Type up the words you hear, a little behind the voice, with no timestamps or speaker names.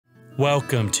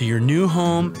Welcome to your new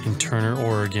home in Turner,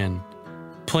 Oregon.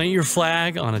 Plant your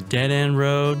flag on a dead-end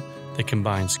road that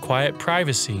combines quiet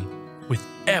privacy with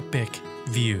epic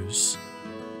views.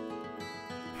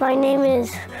 My name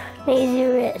is Maisie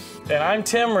Wrist. And I'm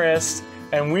Tim Wrist,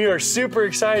 and we are super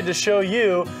excited to show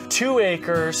you 2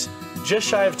 acres, just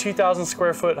shy of 2,000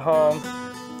 square foot home.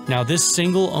 Now this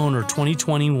single owner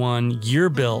 2021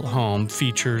 year-built home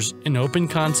features an open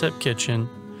concept kitchen,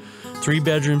 3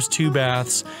 bedrooms, 2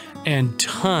 baths, and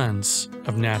tons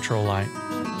of natural light.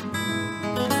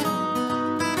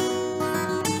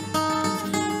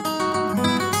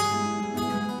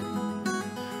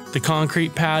 The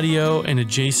concrete patio and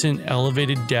adjacent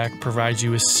elevated deck provides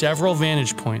you with several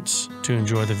vantage points to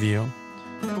enjoy the view.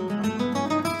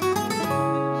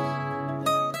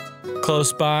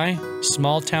 Close by,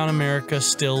 small town America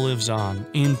still lives on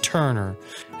in Turner.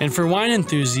 And for wine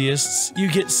enthusiasts, you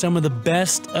get some of the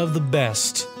best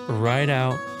right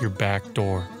out your back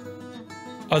door.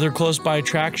 Other close by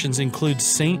attractions include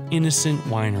St. Innocent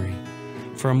Winery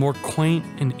for a more quaint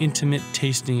and intimate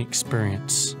tasting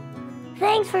experience.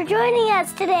 Thanks for joining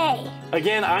us today.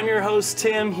 Again, I'm your host,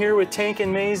 Tim, here with Tank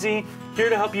and Maisie, here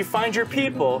to help you find your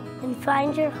people And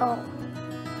find your home.